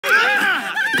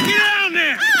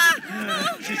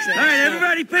All right,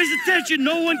 everybody pays attention.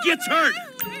 No one gets hurt.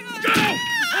 Go!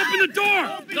 Open the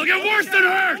door! They'll get worse than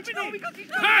hurt!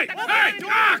 Hey! Hey!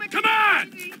 Ah! Come on!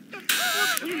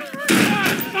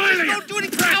 Finally! Don't do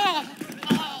anything!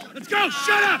 Let's go!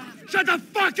 Shut up! Shut the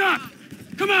fuck up!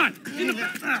 Come on! In the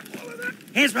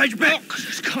Hands behind your back.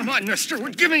 Come on, mister. We're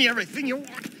giving you everything you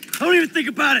want. Don't even think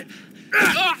about it.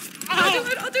 I'll do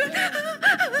it.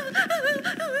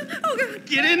 Oh, God.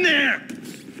 Get in there.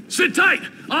 Sit tight!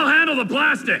 I'll handle the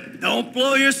blasting! Don't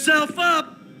blow yourself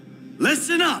up.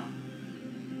 Listen up.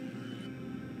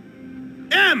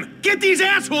 M! Get these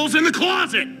assholes in the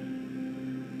closet!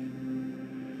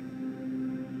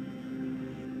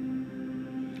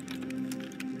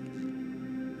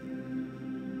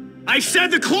 I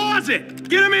said the closet!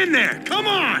 Get them in there! Come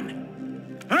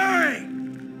on! Hurry.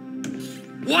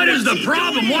 What is the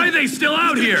problem? Why are they still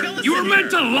out here? You were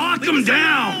meant to lock them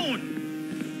down!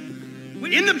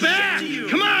 In the back!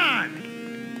 Come on!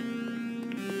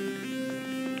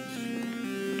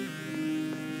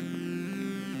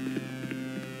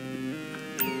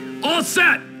 All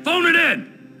set! Phone it in!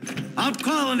 I'm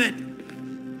calling it.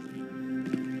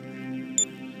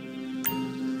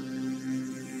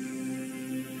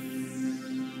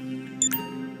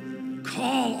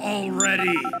 Call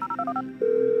already!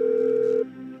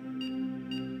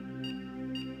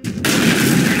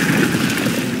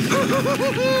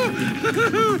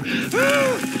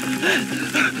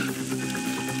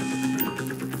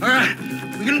 All right,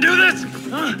 we gonna do this?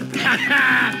 Huh?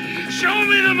 Show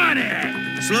me the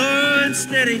money! Slow and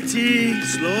steady, T.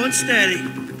 Slow and steady.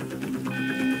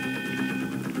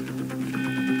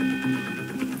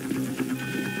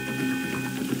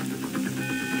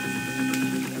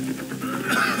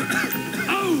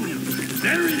 Oh,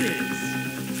 there it is.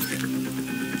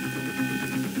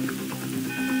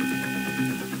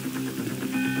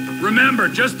 Remember,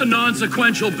 just the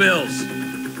non-sequential bills.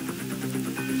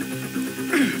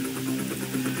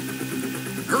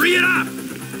 Hurry it up!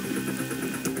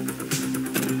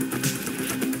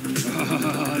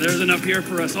 There's enough here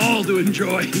for us all to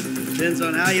enjoy. Depends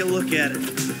on how you look at it.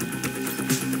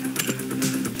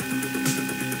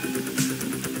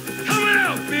 Coming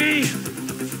out, B!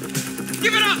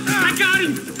 Give it up! I got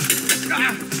him!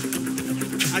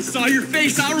 I saw your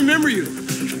face, I'll remember you.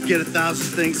 Get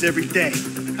 1,000 things every day.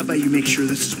 How about you make sure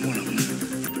this is one of them?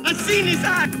 I've seen his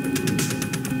eye!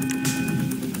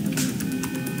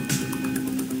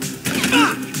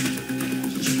 Fuck!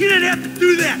 You didn't have to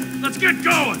do that! Let's get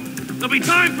going! There'll be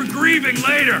time for grieving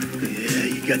later! Yeah,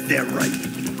 you got that right.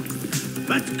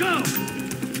 Let's go!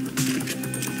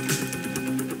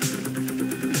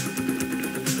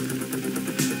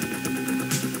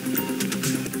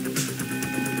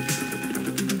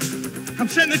 I'm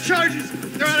setting the charges.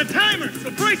 They're on a timer, so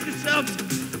brace yourselves.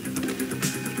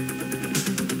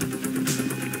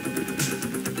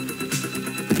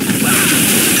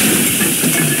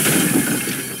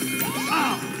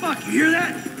 Oh, fuck, you hear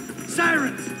that?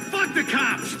 Sirens. Fuck the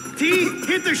cops! T,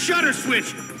 hit the shutter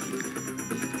switch!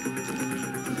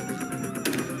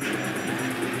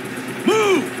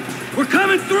 Move! We're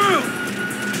coming through!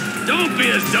 Don't be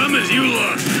as dumb as you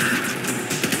look!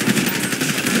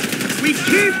 We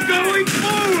keep going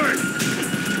forward!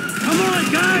 Come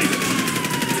on, guys!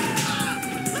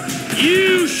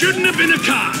 You shouldn't have been a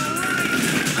cop!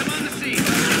 I'm on the scene.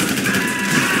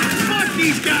 Fuck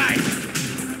these guys!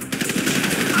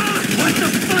 What the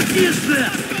fuck is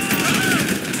this?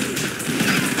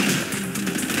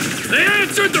 They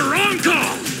answered the wrong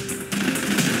call!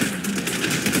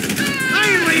 I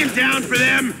ain't laying down for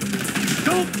them!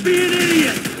 Don't be an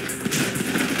idiot!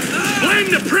 Blame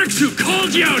the pricks who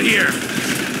called you out here!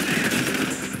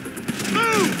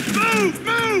 Move! Move!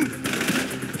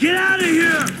 Move! Get out of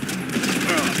here!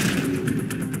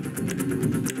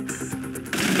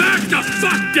 Back the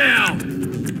fuck down!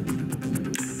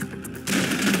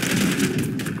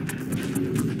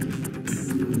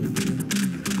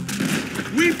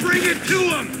 We bring it to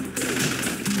them!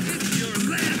 It's your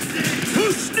last day!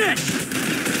 Who snitched?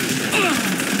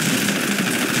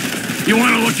 You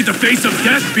want to look at the face of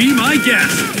death? Be my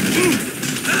guest!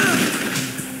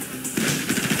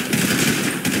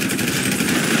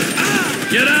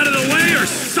 Get out of the way or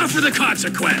suffer the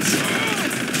consequence!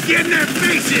 Get in their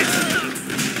faces!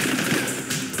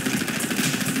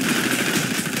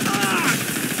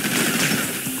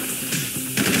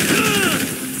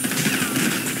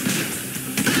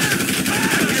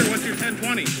 Here, what's your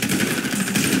 1020?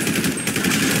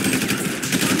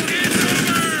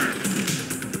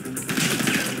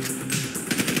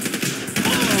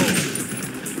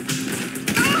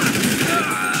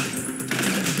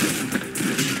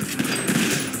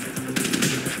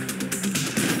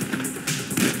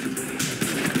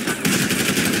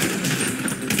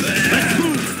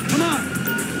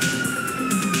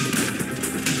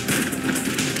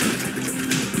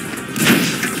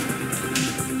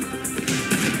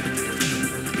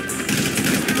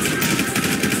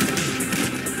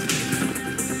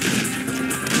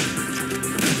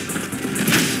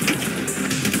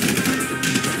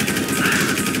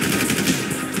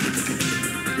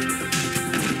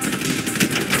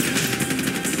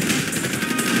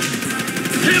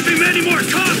 can't be many more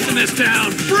cops in this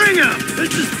town. Bring him!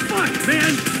 This is fucked,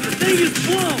 man. The thing is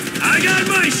blown. I got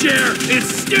my share.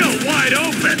 It's still wide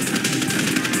open.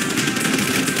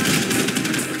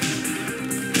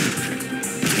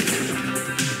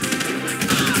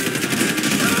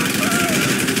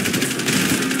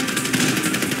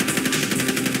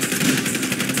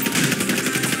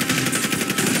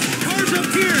 Cars up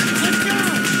here! Let's go!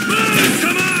 Move!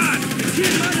 Come on! The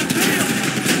kid might have failed.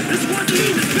 This wasn't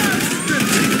even done.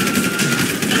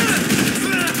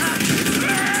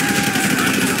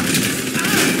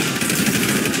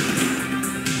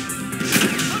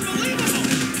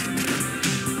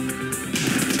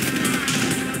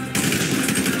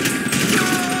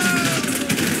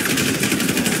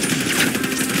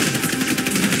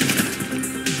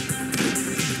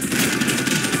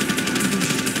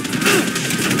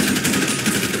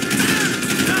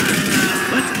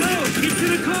 Let's go. Get to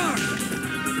the car.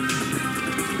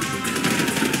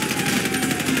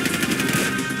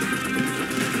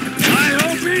 I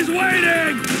hope he's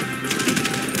waiting!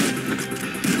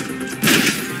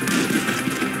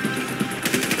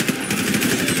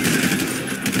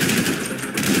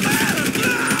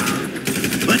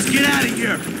 Let's get out of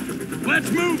here. Let's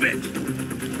move it!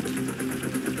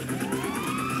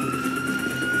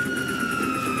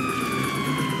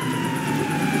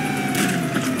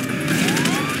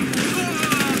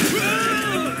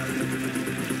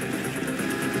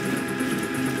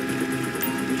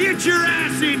 Get your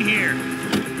ass in here!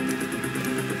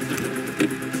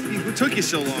 What took you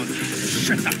so long?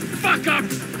 Shut the fuck up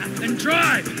and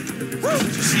drive! Did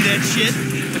you see that shit?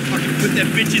 Fucking put that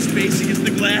bitch's face against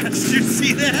the glass. Did you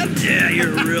see that? Yeah,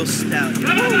 you're a real stout. Fuck,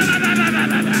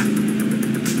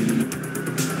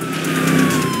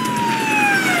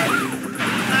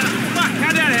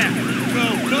 how'd that happen? Go!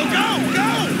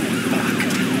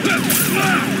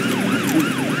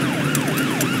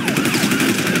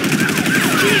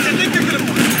 Jeez, I think they're gonna...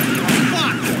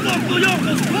 Fuck! Local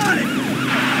yokels, buddy.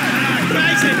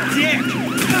 Guy's a dick!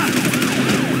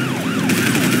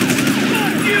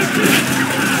 Fuck you.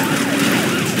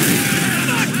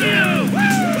 Fuck you.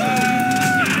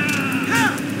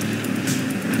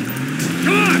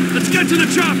 Come on, let's get to the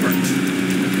chopper!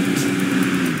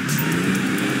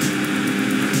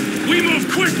 We move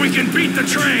quick, we can beat the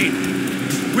train!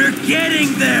 We're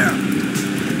getting there.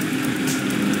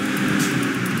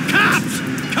 Cops!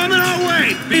 Coming our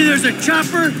way! Hey, there's a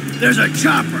chopper. There's a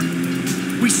chopper.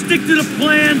 We stick to the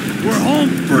plan. We're home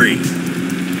free.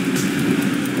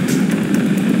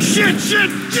 Shit!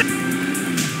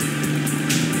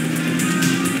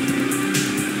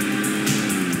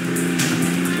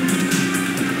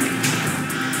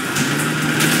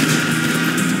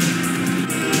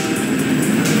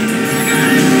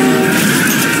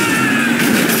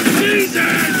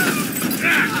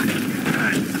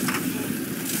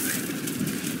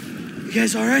 You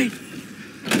guys all right?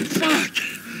 Fuck!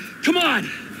 Come on!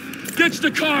 Ditch the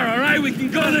car, all right? We can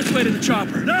go this way to the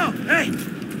chopper. No. Hey,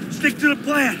 stick to the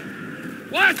plan.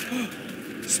 What?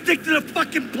 Stick to the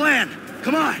fucking plan.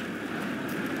 Come on.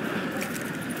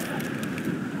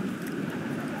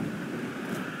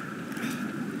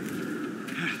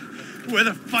 Where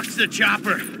the fuck's the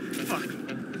chopper? Fuck.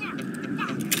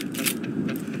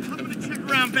 I'm gonna check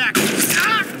around back.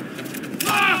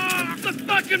 Ah! The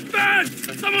fucking van!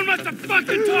 Someone must have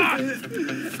fucking talked!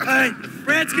 All right,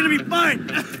 Brad's gonna be fine.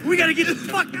 We gotta get the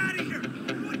fuck out of here.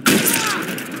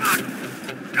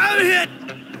 I'm hit.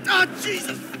 Oh,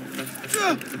 Jesus.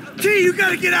 T, you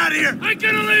gotta get out of here. I'm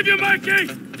gonna leave you, Mikey!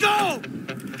 Go.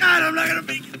 God, I'm not gonna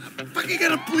make it. I'm fucking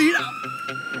gonna bleed out.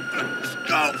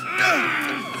 Go.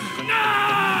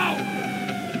 No!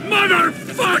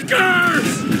 Motherfuckers!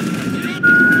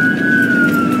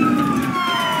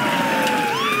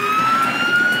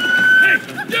 Hey!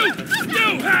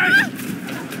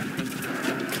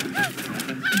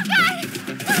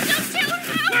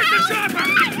 Where's the chopper? I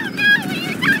don't know what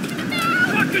you're talking about!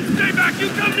 Fucking stay back! You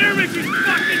come near me! She's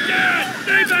fucking dead!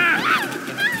 Stay back!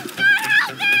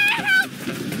 Help me!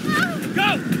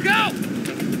 Help! Go!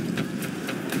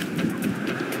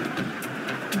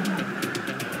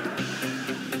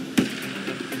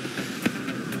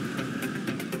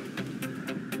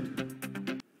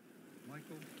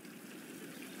 Michael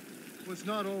was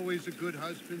not always a good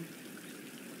husband,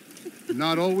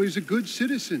 not always a good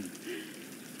citizen.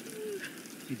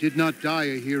 He did not die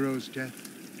a hero's death,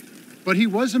 but he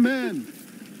was a man.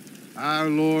 Our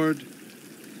Lord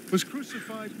was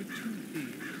crucified with 2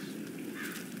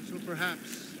 thieves, so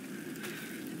perhaps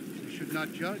we should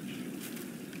not judge.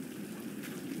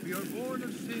 We are born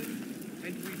of sin,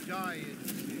 and we die in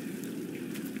sin.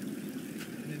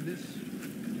 And in this,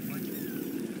 Michael,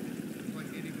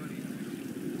 like any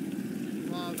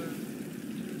Father,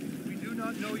 we do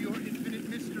not know your infinite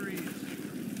mysteries,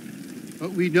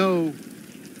 but we know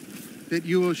that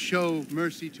you will show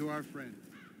mercy to our friends.